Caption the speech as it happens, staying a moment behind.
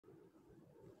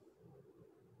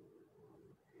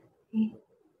Hey,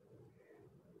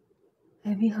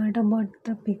 have you heard about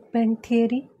the Big Bang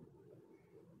Theory?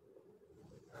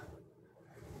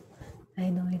 I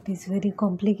know it is very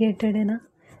complicated, you know.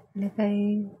 Like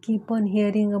I keep on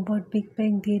hearing about Big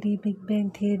Bang Theory, Big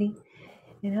Bang Theory.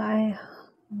 I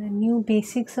the new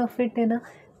basics of it,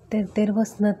 that there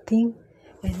was nothing,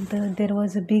 and there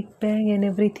was a Big Bang, and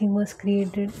everything was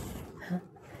created.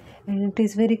 And it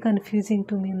is very confusing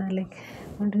to me now. Like,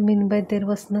 what do you mean by there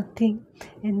was nothing,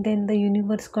 and then the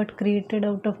universe got created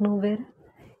out of nowhere?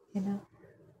 You know.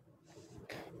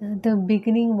 The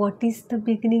beginning, what is the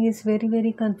beginning, is very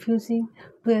very confusing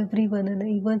to everyone, and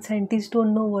even scientists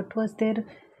don't know what was there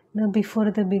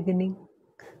before the beginning.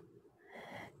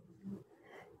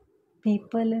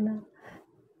 People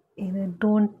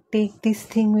don't take this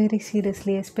thing very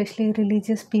seriously, especially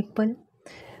religious people.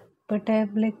 But I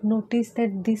have like noticed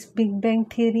that this Big Bang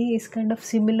theory is kind of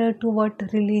similar to what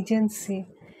religions say.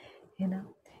 you know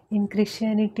in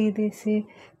Christianity they say,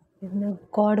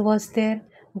 God was there.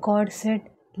 God said,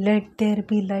 let there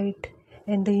be light,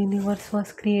 and the universe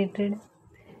was created.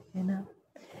 you know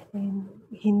in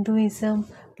Hinduism,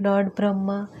 Lord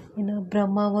Brahma,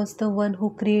 Brahma was the one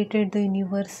who created the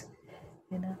universe.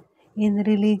 you know in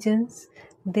religions,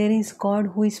 there is God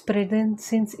who is present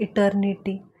since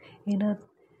eternity. you know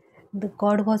the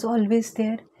God was always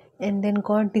there, and then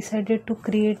God decided to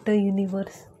create the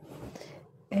universe.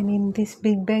 And in this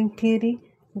Big Bang theory,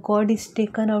 God is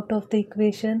taken out of the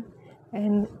equation,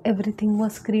 and everything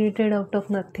was created out of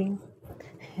nothing.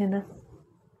 you know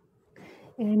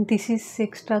and this is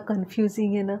extra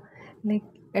confusing. Like,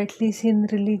 at least in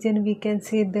religion we can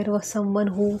say there was someone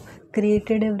who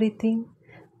created everything,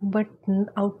 but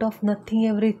out of nothing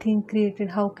everything created.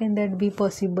 How can that be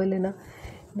possible?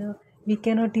 We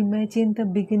cannot imagine the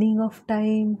beginning of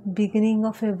time, beginning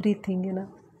of everything.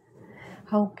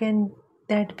 How can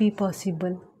that be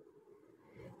possible?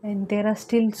 And there are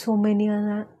still so many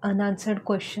unanswered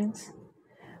questions.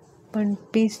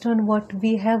 But based on what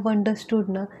we have understood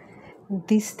now,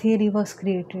 this theory was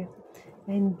created.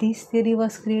 And this theory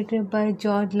was created by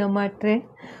George Lemaitre,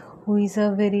 who is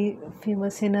a very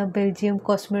famous Belgium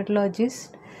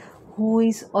cosmologist, who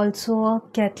is also a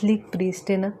Catholic priest.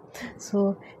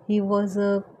 So he was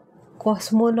a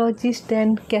cosmologist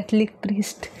and Catholic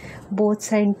priest, both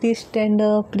scientist and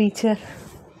a preacher.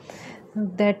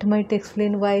 That might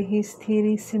explain why his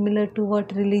theory is similar to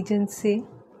what religions say,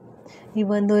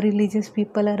 even though religious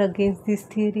people are against this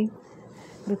theory,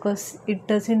 because it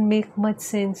doesn't make much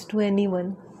sense to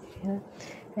anyone. Yeah.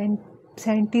 And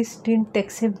scientists didn't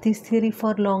accept this theory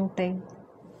for a long time.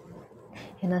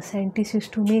 Scientists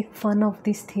used to make fun of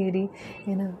this theory.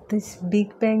 This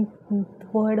Big Bang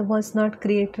word was not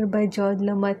created by George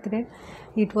Lemaitre.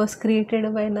 It was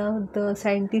created by now the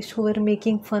scientists who were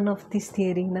making fun of this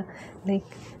theory. Like,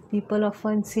 people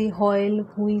often say Hoyle,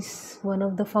 who is one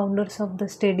of the founders of the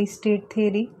steady state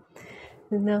theory,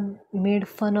 made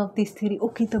fun of this theory.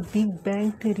 Okay, the Big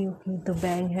Bang theory. Okay, the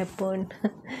bang happened.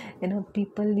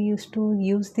 People used to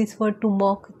use this word to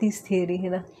mock this theory.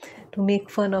 To make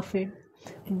fun of it.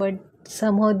 But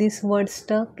somehow this word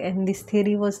stuck, and this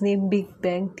theory was named Big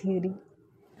Bang theory.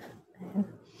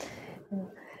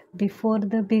 Before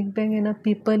the Big Bang,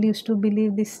 people used to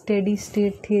believe this steady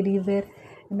state theory, where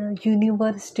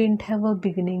universe didn't have a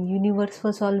beginning. Universe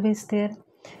was always there,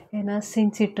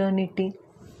 since eternity.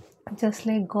 Just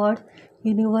like God,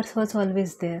 universe was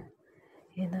always there.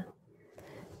 you know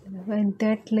and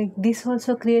that, like, this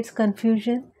also creates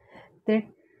confusion, that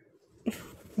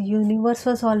if the universe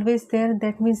was always there,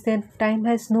 that means that time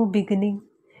has no beginning.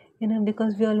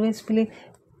 Because we always believe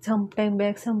sometime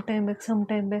back, sometime back,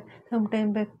 sometime back,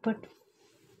 sometime back. But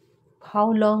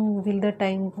how long will the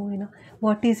time go?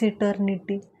 What is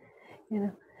eternity? you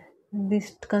know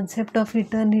this concept of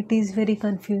eternity is very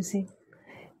confusing.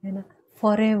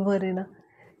 Forever.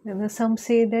 Some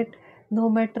say that no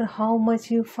matter how much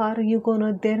you far you go,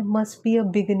 there must be a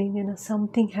beginning.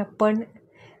 Something happened,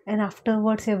 and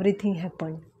afterwards everything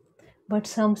happened. But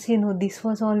some say no, this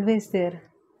was always there.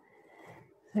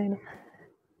 you know,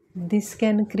 this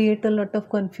can create a lot of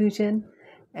confusion,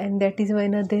 and that is why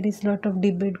now there is a lot of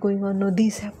debate going on. No,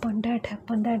 this happened, that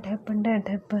happened, that happened, that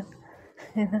happened.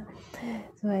 you know.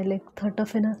 So I like thought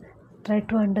of try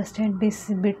to understand this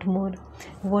a bit more,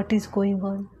 what is going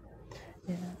on.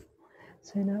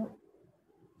 So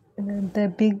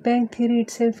the Big Bang theory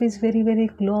itself is very very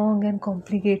long and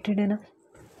complicated.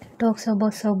 Talks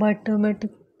about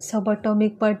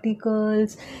subatomic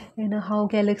particles, how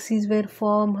galaxies were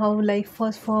formed, how life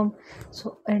was formed.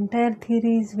 So entire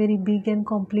theory is very big and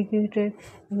complicated,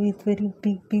 with very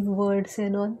big words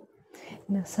and all.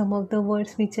 Some of the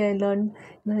words which I learned,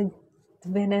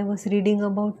 when I was reading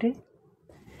about it.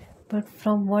 But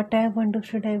from what I have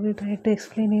understood, I will try to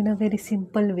explain in a very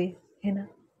simple way.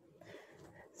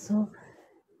 So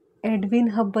Edwin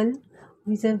Hubble,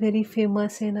 who is a very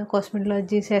famous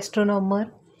cosmologist,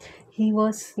 astronomer, he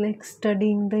was like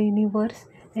studying the universe,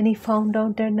 and he found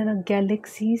out that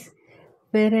galaxies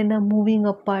were moving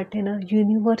apart,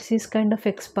 universe is kind of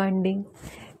expanding,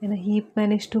 and he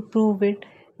managed to prove it.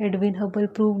 Edwin Hubble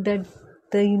proved that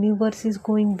the universe is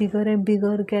going bigger and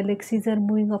bigger, galaxies are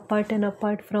moving apart and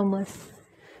apart from us.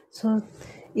 So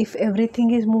if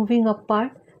everything is moving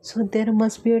apart, so there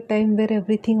must be a time where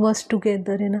everything was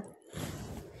together,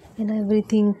 and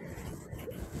everything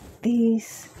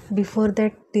this before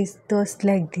that this was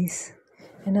like this,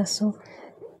 so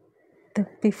the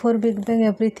before Big Bang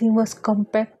everything was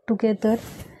compact together,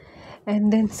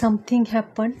 and then something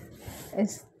happened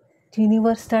as the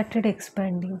universe started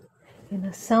expanding.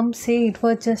 Some say it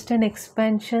was just an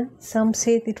expansion, some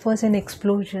say it was an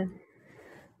explosion.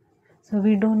 So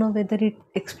we don't know whether it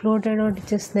exploded or it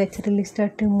just naturally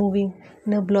started moving,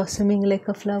 blossoming like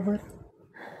a flower.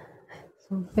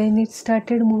 So when it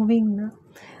started moving,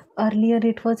 earlier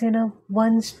it was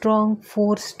one strong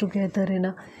force together,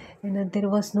 there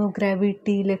was no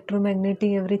gravity,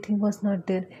 electromagnetic, everything was not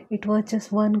there. It was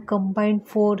just one combined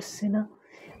force,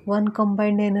 one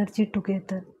combined energy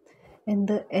together, and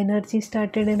the energy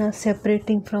started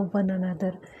separating from one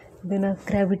another. Then a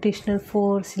gravitational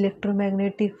force,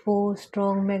 electromagnetic force,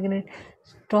 strong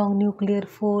nuclear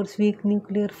force, weak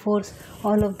nuclear force,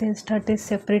 all of them started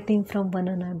separating from one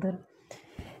another,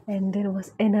 and there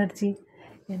was energy.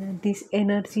 This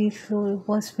energy flow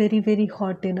was very very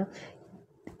hot.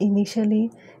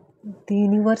 Initially the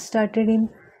universe started in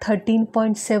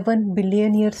 13.7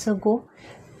 billion years ago,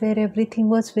 where everything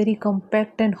was very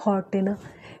compact and hot.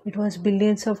 It was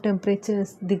billions of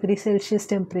degrees Celsius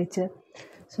temperature.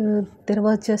 So there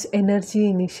was just energy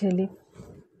initially,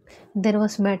 there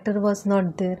was matter was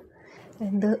not there,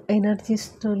 and the energy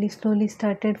slowly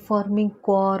started forming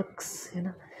quarks.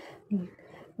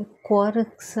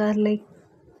 Quarks are like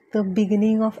the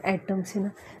beginning of atoms.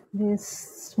 These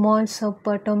small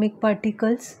subatomic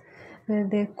particles, where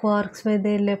the quarks were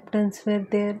there, leptons were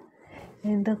there,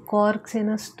 and the quarks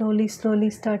slowly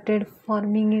started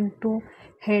forming into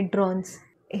hadrons.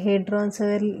 Hadrons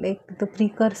are like the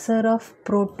precursor of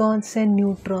protons and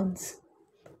neutrons.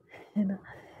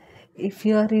 If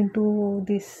you are into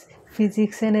this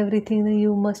physics and everything, then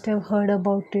you must have heard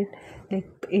about it, like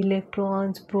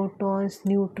electrons, protons,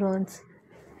 neutrons.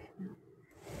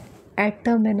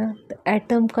 Atom, the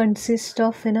atom consists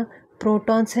of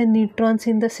protons and neutrons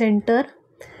in the center,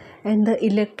 and the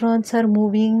electrons are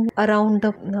moving around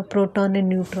the proton and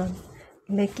neutron.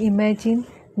 Like imagine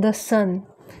the sun.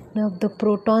 Now the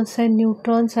protons and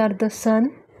neutrons are the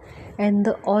sun, and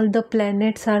all the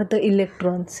planets are the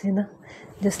electrons.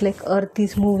 Just like Earth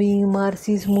is moving, Mars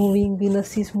is moving,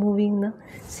 Venus is moving.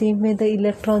 Same way the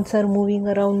electrons are moving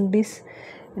around this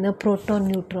proton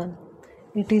neutron.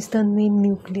 It is the main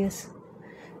nucleus.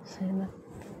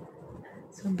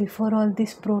 So before all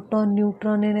this proton,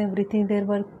 neutron and everything, there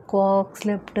were quarks,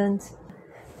 leptons,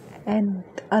 and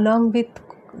along with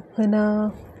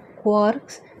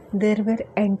quarks, there were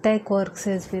anti-quarks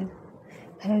as well.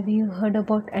 Have you heard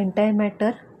about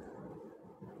antimatter?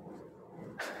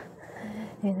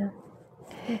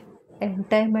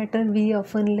 Antimatter, we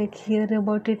often hear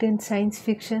about it in science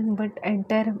fiction, but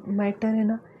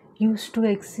antimatter used to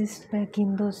exist back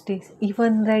in those days.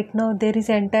 Even right now there is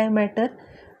antimatter,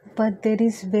 but there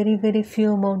is very very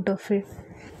few amount of it.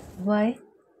 Why?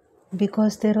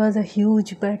 Because there was a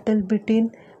huge battle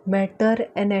between matter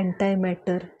and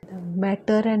antimatter.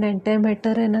 Matter and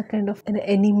antimatter are kind of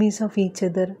enemies of each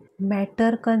other.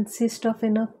 Matter consists of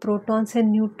protons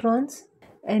and neutrons,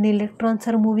 and electrons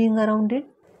are moving around it.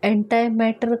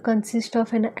 Antimatter consists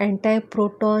of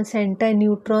antiprotons,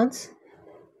 antineutrons,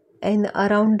 and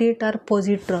around it are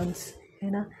positrons.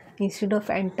 Instead of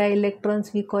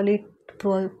anti-electrons, we call it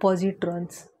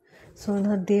positrons. So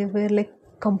now they were like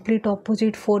complete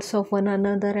opposite force of one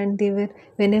another, and they were,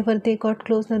 whenever they got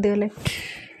close, now they were like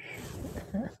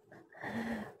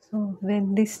so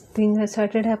when this thing has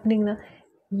started happening,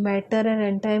 matter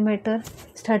and antimatter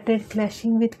started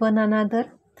clashing with one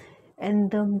another,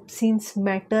 and since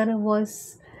matter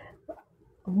was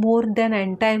more than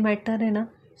antimatter,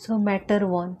 so matter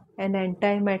won, and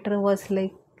antimatter was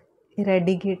like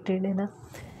eradicated.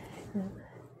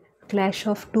 Clash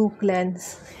of two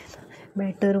clans,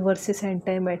 matter versus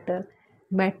antimatter.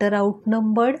 Matter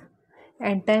outnumbered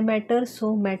antimatter,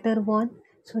 so matter won.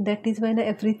 So that is why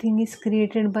everything is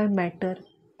created by matter.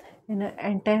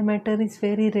 Antimatter is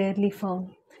very rarely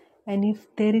found. and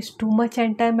if there is too much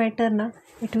antimatter na,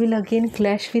 it will again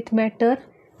clash with matter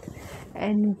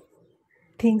and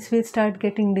things will start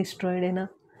getting destroyed,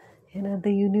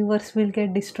 the universe will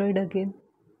get destroyed again.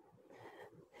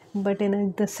 But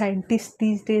the scientists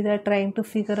these days are trying to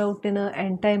figure out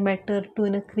antimatter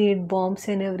to create bombs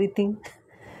and everything.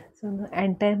 So the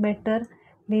antimatter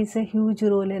plays a huge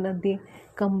role in they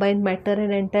combine matter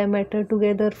and antimatter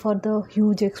together for the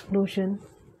huge explosion.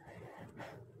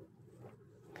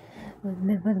 But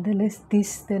nevertheless,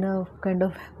 this kind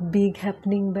of big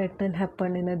happening battle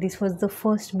happened. This was the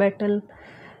first battle.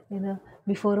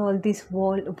 Before all these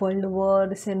world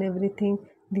wars and everything,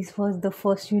 this was the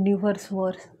first universe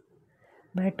war,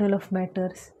 battle of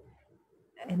matters.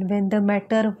 And when the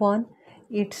matter won,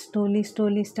 it slowly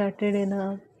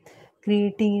started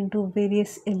creating into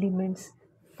various elements.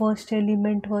 First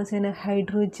element was in a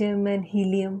hydrogen and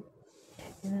helium.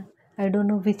 Yeah. I don't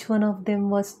know which one of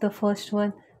them was the first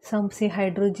one. Some say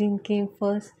hydrogen came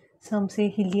first, some say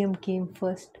helium came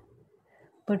first.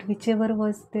 But whichever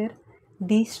was there,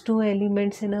 these two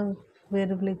elements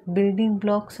were like building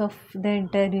blocks of the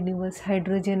entire universe,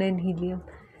 hydrogen and helium.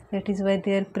 That is why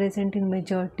they are present in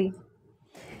majority.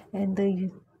 And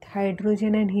the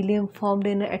hydrogen and helium formed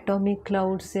in atomic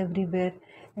clouds everywhere,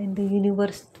 and the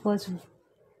universe was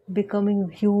becoming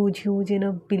huge in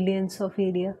a billions of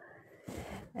area.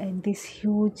 And these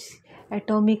huge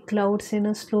atomic clouds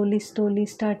slowly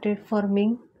started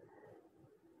forming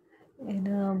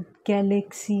in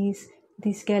galaxies.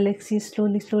 These galaxies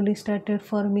slowly started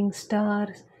forming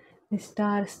stars. The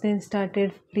stars then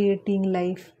started creating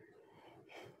life.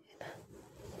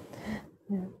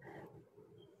 Yeah.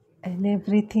 And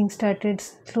everything started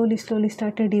slowly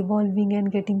started evolving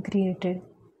and getting created.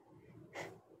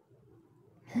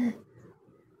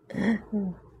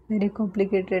 Very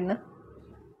complicated, na?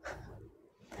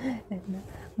 And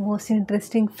most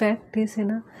interesting fact is,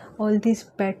 all this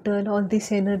battle, all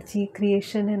this energy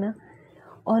creation,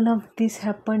 all of this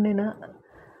happened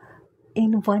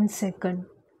in 1 second.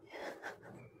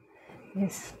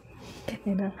 Yes.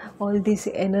 All this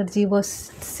energy was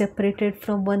separated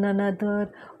from one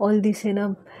another. All these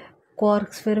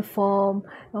quarks were formed.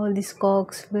 All these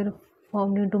quarks were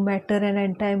formed into matter and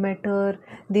antimatter.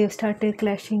 They started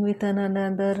clashing with one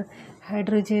another.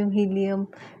 Hydrogen, helium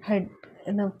had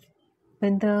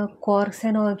when the quarks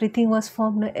and everything was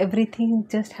formed, everything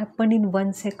just happened in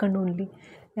 1 second only.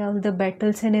 All the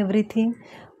battles and everything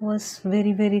was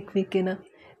very quick.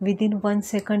 Within 1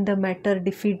 second, the matter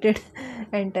defeated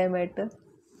antimatter.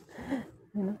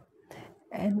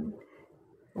 And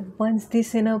once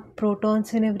this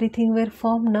protons and everything were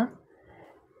formed,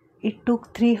 it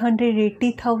took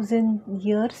 380,000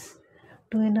 years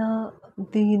to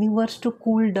the universe to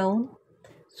cool down,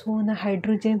 so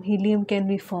hydrogen helium can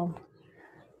be formed.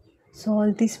 So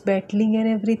all this battling and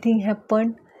everything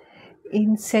happened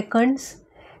in seconds,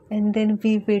 and then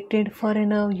we waited for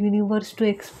universe to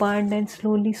expand and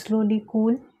slowly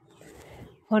cool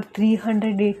for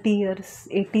 380 years,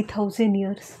 80,000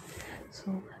 years.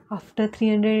 So after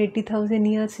 380,000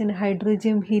 years,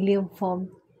 hydrogen helium formed,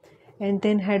 and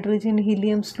then hydrogen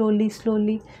helium slowly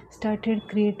started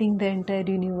creating the entire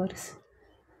universe.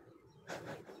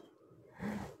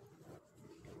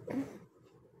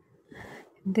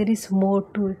 There is more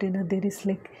to it, there is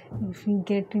like, if you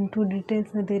get into details,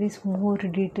 there is more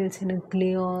details,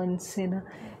 gluons, and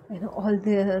all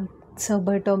the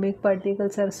subatomic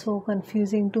particles are so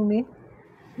confusing to me.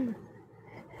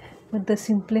 But the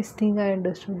simplest thing I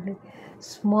understood, like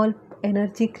small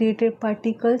energy created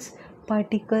particles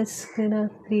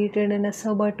created in a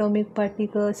subatomic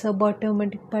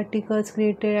particles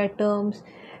created atoms,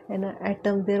 and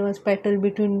atom, there was battle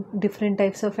between different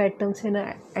types of atoms in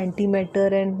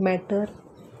antimatter and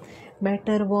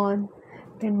matter won,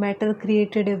 then matter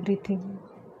created everything.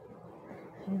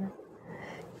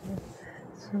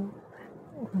 So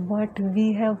what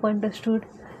we have understood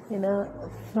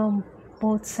from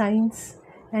both science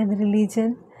and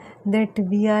religion, that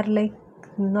we are like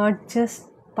not just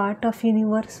part of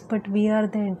universe, but we are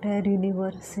the entire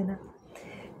universe.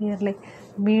 We are like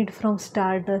made from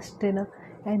stardust,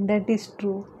 and that is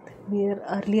true. We are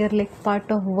earlier like part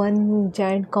of one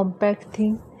giant compact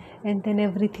thing, and then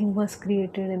everything was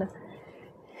created.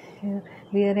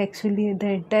 We are actually, the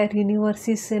entire universe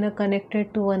is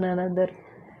connected to one another,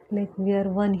 like we are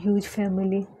one huge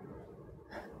family.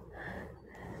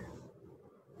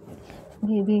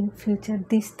 Maybe in future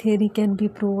this theory can be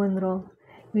proven wrong,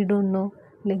 we don't know.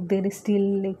 Like there is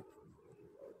still like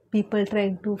people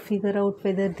trying to figure out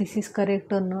whether this is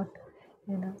correct or not.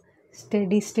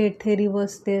 steady state theory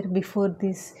was there before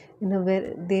this,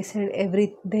 where they said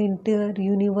the entire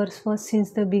universe was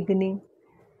since the beginning.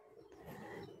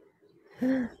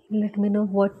 Let me know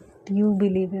what you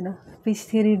believe in. Which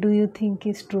theory do you think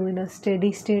is true? In a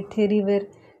steady state theory where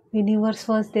universe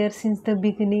was there since the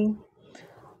beginning,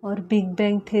 or Big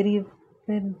Bang theory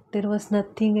where there was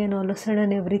nothing and all of a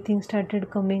sudden everything started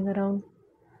coming around?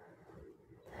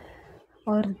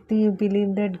 Or do you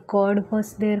believe that God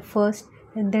was there first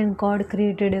and then God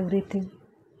created everything?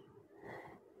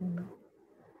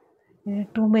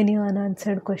 Too many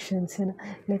unanswered questions.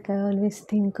 Like I always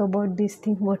think about this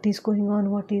thing, what is going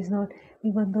on, what is not.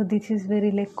 Even though this is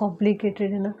very like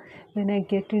complicated, when I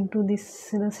get into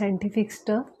this, scientific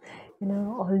stuff,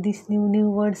 all these new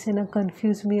words,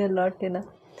 confuse me a lot.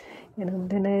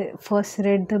 When I first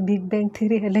read the Big Bang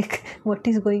theory, I like what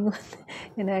is going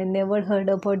on. I never heard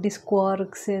about these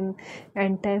quarks and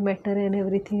antimatter and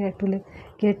everything. I had to like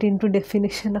get into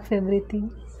definition of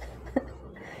everything.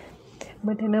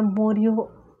 But more you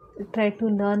try to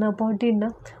learn about it,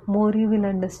 more you will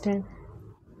understand.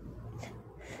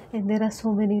 And there are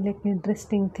so many like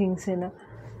interesting things,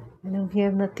 we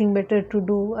have nothing better to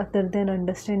do other than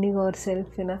understanding ourselves.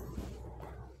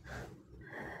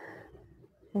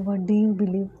 What do you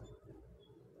believe?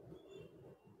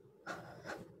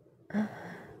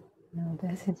 Now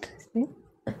that's interesting.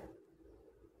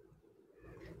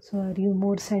 So are you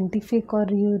more scientific or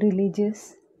you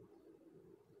religious?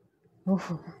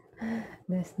 Oh,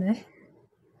 that's nice.